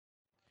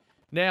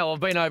Now, I've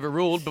been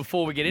overruled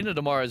before we get into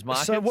tomorrow's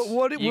markets. So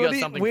where do you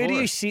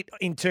us? sit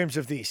in terms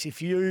of this? If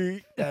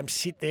you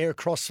sit there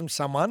across from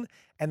someone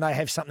and they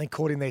have something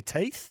caught in their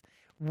teeth,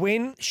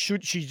 when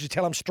should you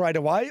tell them straight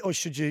away or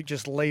should you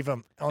just leave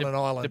them on an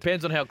island?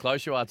 Depends on how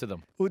close you are to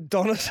them. Well,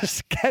 Donis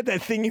has had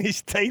that thing in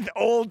his teeth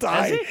all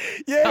day.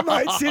 Yeah,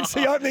 mate, since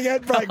the opening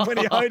ad break when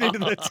he hoed into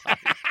the teeth.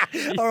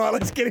 All right,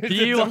 let's get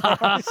into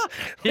tomorrow's.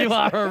 You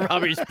are a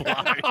rubbish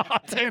bloke.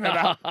 Turn it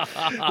up.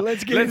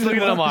 Let's look at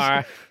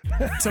tomorrow.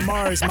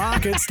 Tomorrow's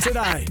markets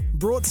today.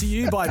 Brought to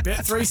you by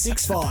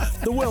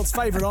Bet365, the world's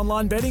favourite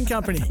online betting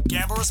company.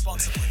 Gamble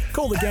responsibly.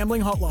 Call the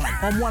gambling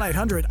hotline on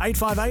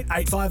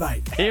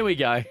 1-800-858-858. Here we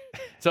go.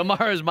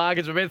 Tomorrow's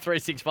markets with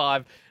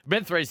Bet365,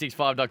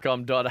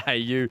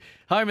 bet365.com.au,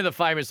 home of the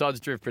famous Odds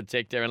Drift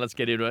Protector, and let's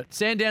get into it.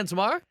 Sandown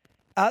tomorrow?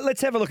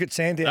 Let's have a look at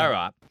Sandown. All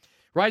right.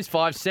 Race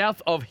 5,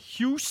 south of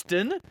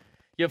Houston.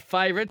 Your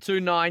favourite,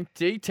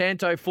 290.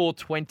 Tanto,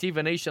 420.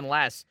 Venetian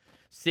Lass,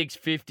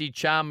 650.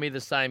 Charm Me,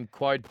 the same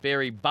quote.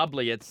 Berry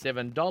Bubbly at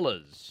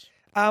 $7.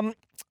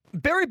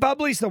 Berry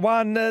Bubbly's the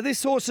one.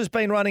 This horse has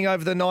been running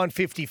over the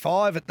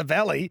 955 at the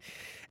Valley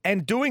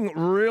and doing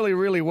really,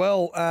 really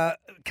well. A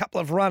couple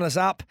of runners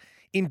up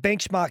in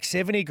benchmark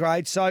 70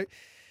 grade. So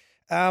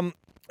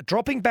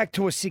dropping back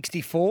to a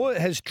 64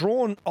 has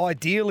drawn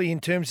ideally in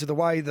terms of the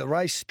way the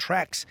race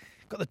tracks.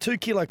 Got the 2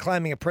 kilo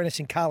claiming apprentice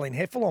in Carleen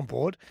Heffel on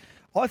board.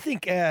 I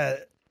think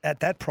at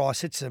that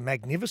price, it's a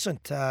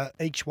magnificent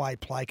each way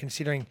play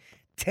considering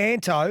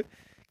Tanto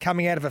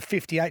coming out of a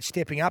 58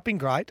 stepping up in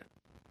grade.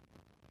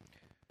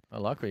 I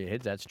like where your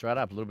head's at. Straight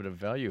up, a little bit of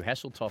value.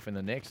 Hasseltoff in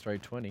the next,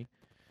 320.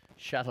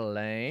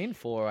 Chatelaine,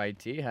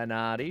 480.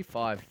 Hanardi,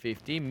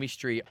 550.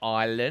 Mystery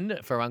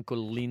Island for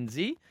Uncle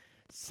Lindsay,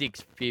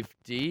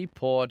 650.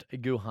 Port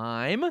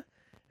Guheim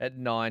at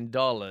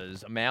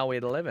 $9. Maui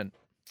at 11.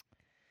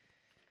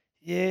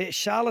 Yeah,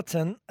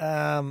 Charlatan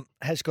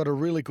has got a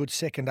really good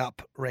second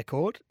up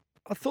record.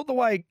 I thought the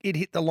way it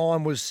hit the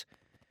line was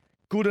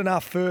good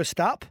enough first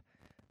up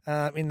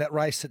in that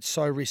race that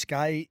So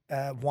Risque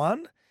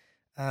won.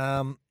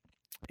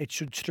 It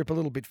should strip a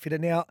little bit fitter.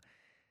 Now,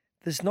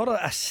 there's not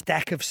a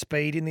stack of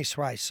speed in this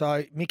race,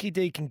 so Mickey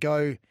D can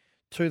go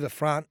to the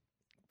front,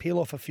 peel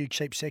off a few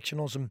cheap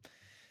sectionals and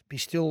be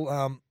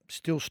still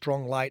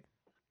strong late.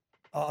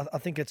 I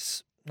think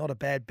it's not a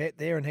bad bet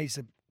there, and he's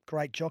a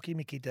great jockey,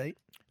 Mickey D.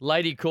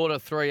 Lady Quarter,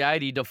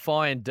 380.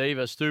 Defiant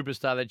Diva,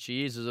 superstar that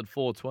she is at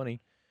 420.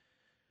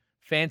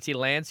 Fancy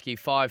Lansky,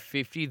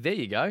 550. There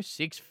you go,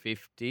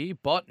 650.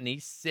 Botany,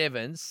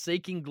 7.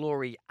 Seeking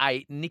Glory,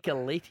 8.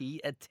 Nicoletti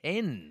at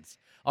 10s.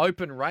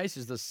 Open race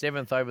is the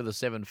 7th over the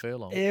 7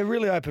 furlong. Yeah,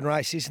 really open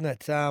race, isn't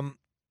it?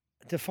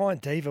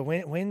 Defiant Diva,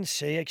 when's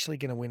she actually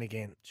going to win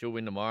again? She'll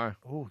win tomorrow.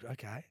 Oh,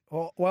 okay.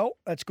 Well,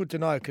 that's good to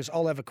know because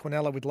I'll have a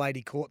Quinella with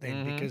Lady Court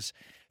then because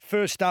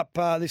first up,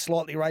 this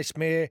lightly raced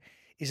mare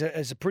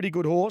is a pretty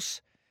good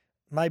horse.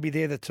 Maybe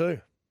they're the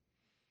two.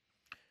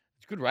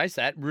 It's a good race,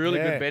 that. Really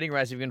good betting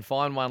race if you can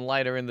find one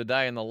later in the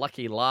day. And the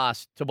lucky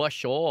last, Tobias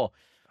Shaw,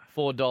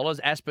 $4.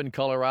 Aspen,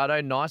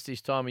 Colorado, nice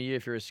this time of year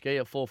if you're a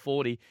skier, at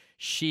 $4.40.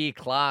 Sheer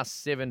Class,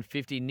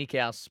 $7.50. Nick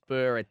Our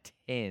Spur at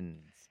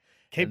 10s.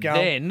 Keep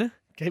going. Then,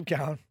 keep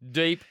going.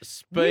 Deep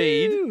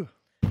Speed. Woo!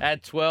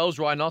 At 12s,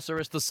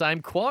 Rhinoceros, the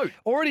same quote.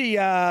 Already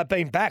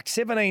been backed,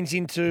 17s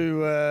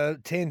into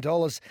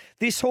 $10.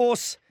 This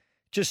horse,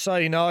 just so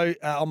you know,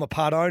 I'm a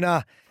part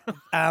owner,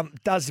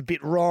 does a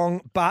bit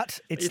wrong, but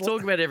it's... You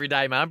talk about it every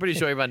day, man. I'm pretty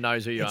sure everyone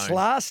knows who you It's own.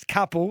 last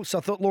couple, so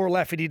I thought Laura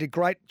Lafferty did a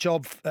great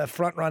job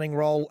front-running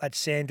role at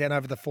Sandown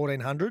over the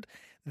 1400.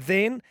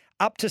 Then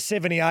up to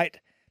 78,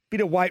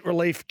 bit of weight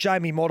relief.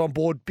 Jamie Mott on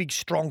board, big,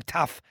 strong,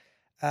 tough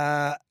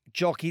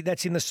jockey.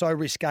 That's in the So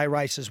Risque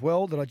race as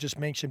well that I just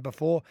mentioned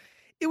before.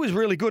 It was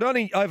really good.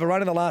 Only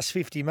overrun in the last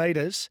 50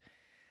 metres.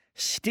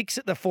 Sticks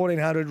at the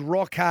 1400,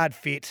 rock hard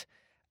fit.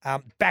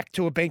 Back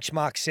to a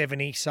benchmark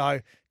 70,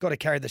 so got to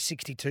carry the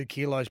 62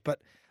 kilos.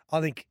 But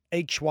I think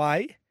each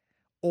way,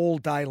 all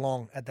day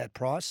long at that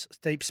price.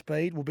 Deep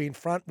Speed will be in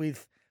front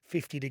with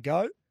 50 to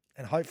go,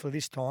 and hopefully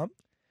this time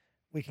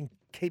we can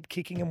keep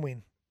kicking and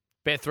win.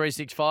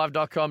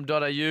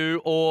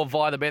 Bet365.com.au or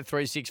via the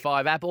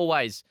Bet365 app.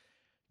 Always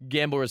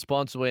gamble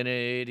responsibly, and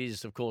it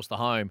is, of course, the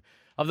home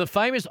of the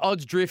famous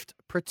Odds Drift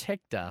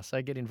Protector.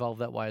 So get involved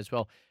that way as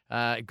well.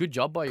 Good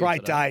job by you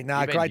Great today.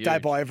 day. Great day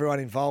by everyone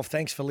involved.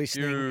 Thanks for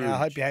listening. I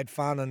hope you had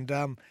fun, and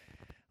well,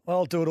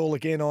 I'll do it all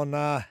again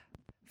on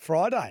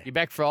Friday. You're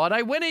back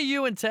Friday. When are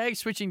you and Tag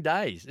switching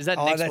days? Is that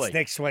next week? Oh, that's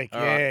next week.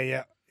 All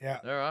Yeah.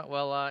 All right.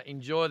 Well,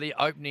 enjoy the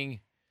opening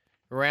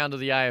round of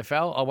the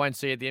AFL. I won't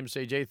see you at the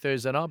MCG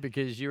Thursday night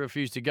because you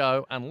refuse to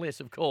go unless,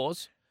 of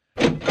course,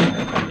 you're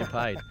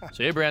paid.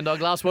 See you, Brown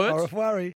Dog. Last words? Au revoir.